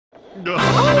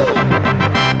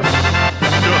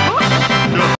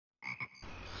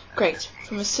Great,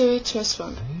 from a sewer to a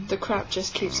swamp, the crap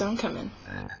just keeps on coming.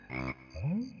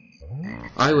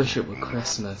 I wish it were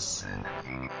Christmas.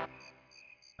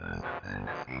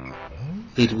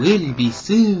 It will be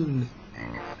soon.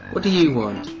 What do you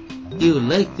want? You'll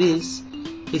like this.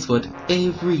 It's what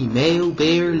every male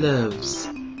bear loves.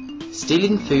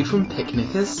 Stealing food from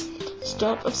picnickers?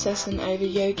 Stop obsessing over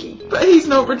Yogi. But he's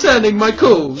not returning my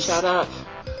calls. Shut up.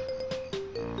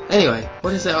 Anyway,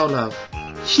 what is it I love?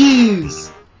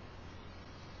 Shoes!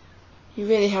 You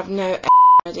really have no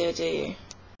idea, do you?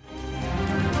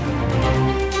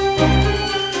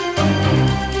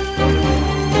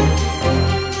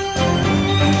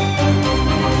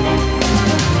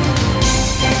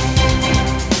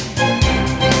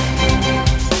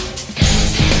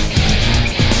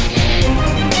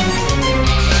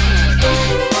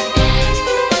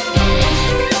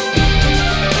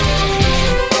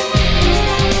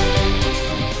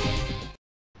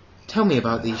 Tell me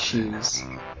about these shoes.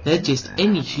 They're just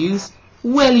any shoes.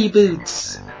 Welly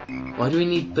boots! Why do we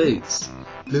need boots?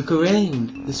 Look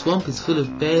around. The swamp is full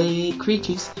of bad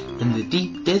creatures, and the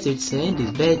deep desert sand is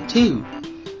bad too.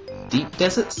 Deep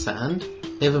desert sand?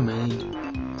 Never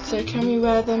mind. So can we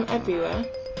wear them everywhere?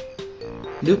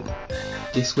 Nope.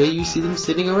 Just where you see them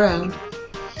sitting around.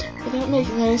 But that makes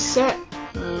no sense.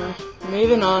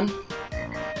 Moving on.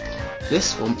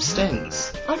 This swamp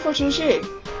stinks. I thought it was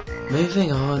you.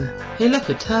 Moving on. Hey look,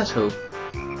 a turtle.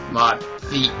 My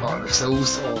feet are so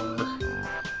sore.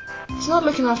 He's not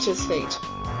looking after his feet.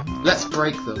 Let's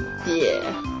break them.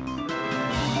 Yeah.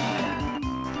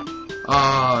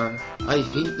 I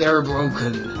think they're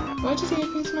broken. Why does he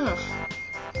open his mouth?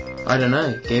 I don't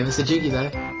know. Gave us a jiggy though.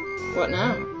 What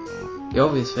now? The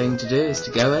obvious thing to do is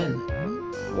to go in.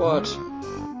 What?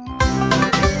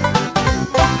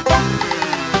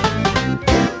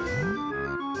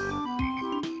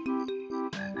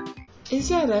 Is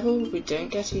there a level we don't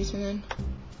get eaten in?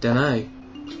 Dunno.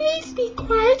 Please be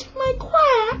quiet, my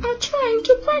choir are trying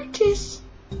to practice.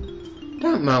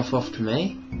 Don't mouth off to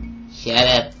me. Shut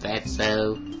up,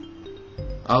 fatso.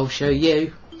 I'll show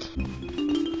you.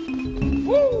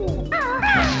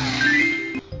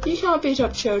 You can't beat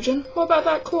up children. What about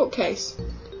that court case?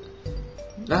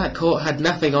 That court had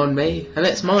nothing on me, and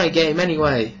it's my game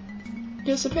anyway.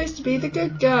 You're supposed to be the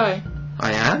good guy.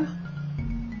 I am?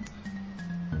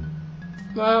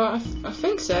 Well, I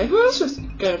think so. Who else was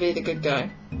going to be the good guy?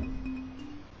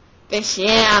 This year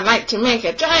I'd like to make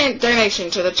a giant donation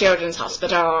to the Children's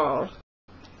Hospital.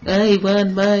 I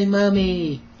want my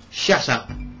mummy. Shut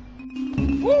up.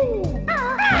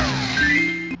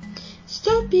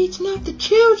 Stop beating up the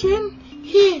children.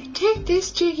 Here, take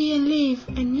this jiggy and leave,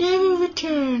 and never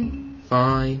return.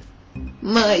 Fine.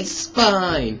 My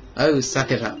spine. Oh,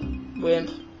 suck it up. Wimp.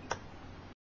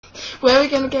 Where are we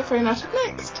going to get thrown out of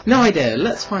next? No idea.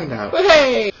 Let's find out.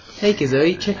 Hey! Hey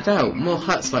Kazooie, check it out. More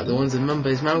huts like the ones in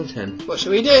Mumbo's Mountain. What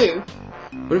should we do?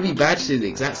 Would it be bad to do the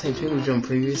exact same thing we've done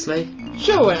previously?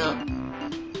 Sure, why not?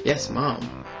 Yes,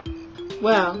 Mum.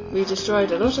 Well, we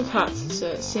destroyed a lot of huts, so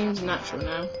it seems natural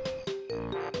now.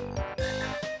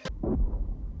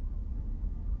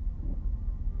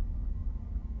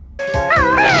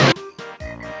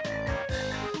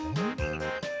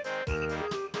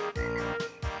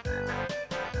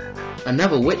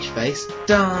 Another witch face.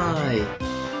 Die!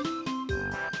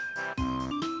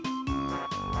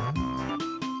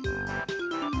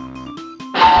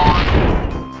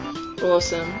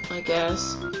 Awesome, I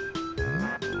guess.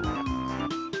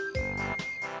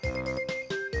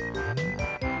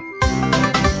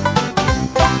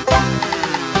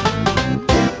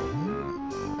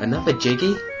 Another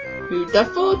jiggy? Who'd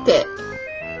have thought it?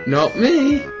 Not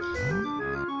me!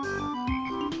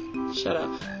 Shut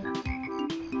up.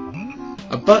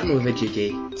 A button with a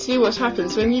jiggy. See what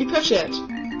happens when you push it.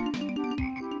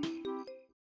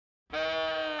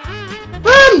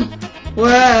 Run!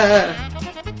 Where?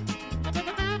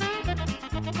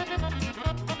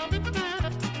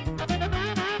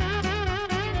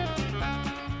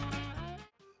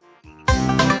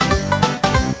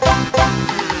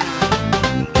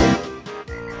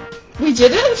 We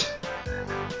did it?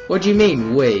 What do you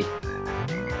mean, we?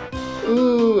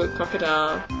 Ooh, a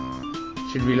crocodile.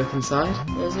 Should we look inside?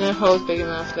 There's no holes big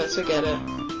enough, let's forget it.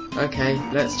 Okay,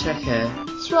 let's check here.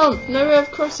 Swamp, no way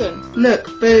of crossing. Look,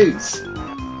 boots!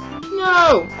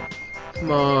 No!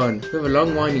 Come on, with a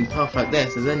long winding path like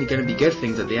this, there's only going to be good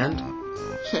things at the end.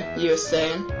 You were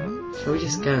saying? Shall we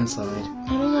just go inside? I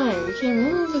don't know, we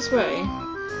came all this way.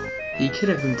 He could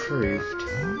have improved.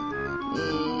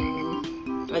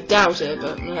 I doubt it,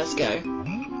 but let's go.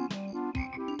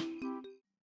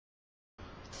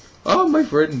 Ah, my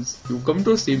friends, you've come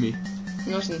to see me.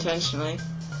 Not intentionally.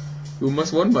 You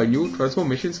must want my new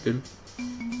transformation skill.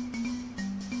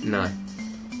 No.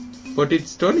 But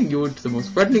it's turning you into the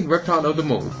most threatening reptile of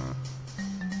them all.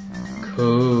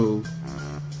 Cool.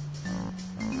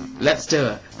 Let's do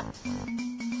it.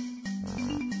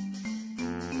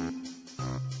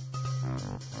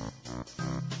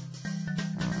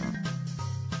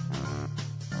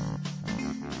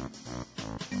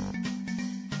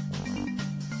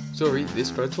 Sorry, this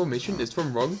transformation is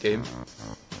from wrong game.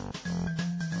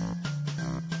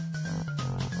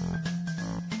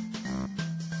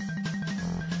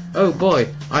 Oh boy,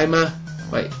 I'm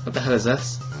wait, what the hell is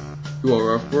this? You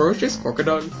are a ferocious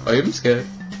crocodile. I am scared.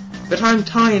 But I'm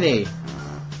tiny!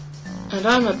 And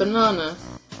I'm a banana.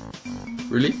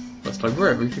 Really? That's time for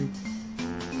everything.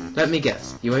 Let me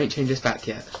guess, you won't change us back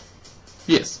yet?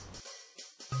 Yes.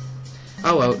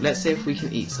 Oh well, let's see if we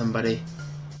can eat somebody.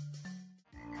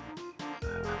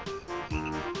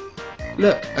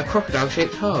 Look, a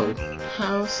crocodile-shaped hole.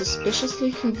 How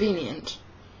suspiciously convenient.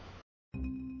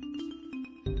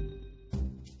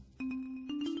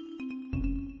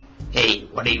 Hey,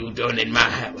 what are you doing in my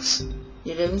house?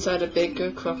 You live inside a big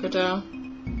good crocodile?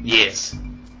 Yes.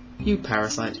 You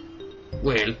parasite.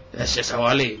 Well, that's just how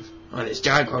I live, on this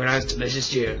giant crocodile's delicious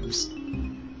germs.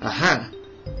 Aha!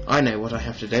 I know what I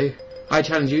have to do. I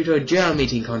challenge you to a germ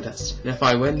eating contest, and if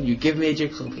I win, you give me a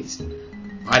jigsaw piece.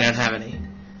 I don't have any.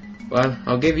 Well,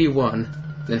 I'll give you one,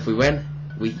 and if we win,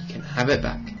 we can have it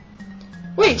back.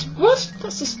 Wait, what?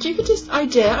 That's the stupidest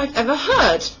idea I've ever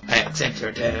heard. I accept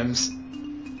your terms.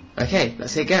 Okay,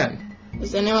 let's get going.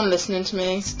 Is anyone listening to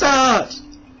me? Start!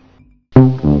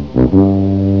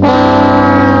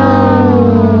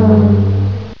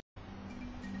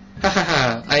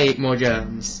 Hahaha, I ate more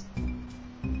germs.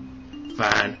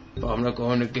 Fine, but I'm not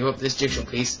going to give up this jigsaw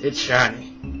piece, it's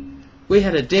shiny. We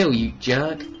had a deal, you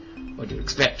jerk. What do you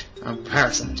expect? I'm a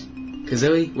parasite.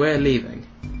 Kazooie, we're leaving.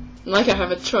 Like I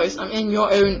have a choice, I'm in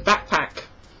your own backpack.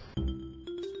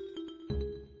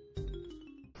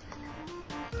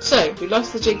 So, we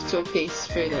lost the jigsaw piece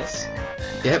through this.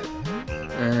 Yep.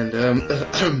 And,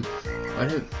 I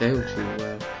don't feel too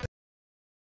well.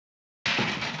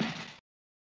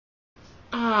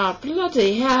 Ah,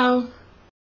 bloody hell.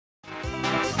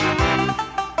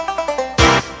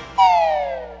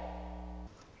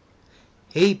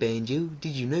 Hey Banjo,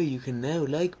 did you know you can now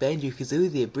like Banjo-Kazooie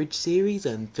the Abridged series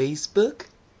on Facebook?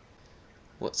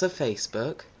 What's a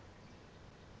Facebook?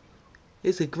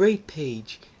 It's a great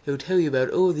page. It'll tell you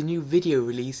about all the new video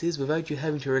releases without you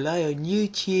having to rely on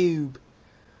YouTube.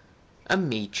 A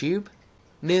MeTube?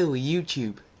 No, a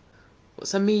YouTube.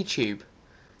 What's a MeTube?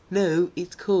 No,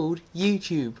 it's called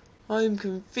YouTube. I'm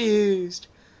confused.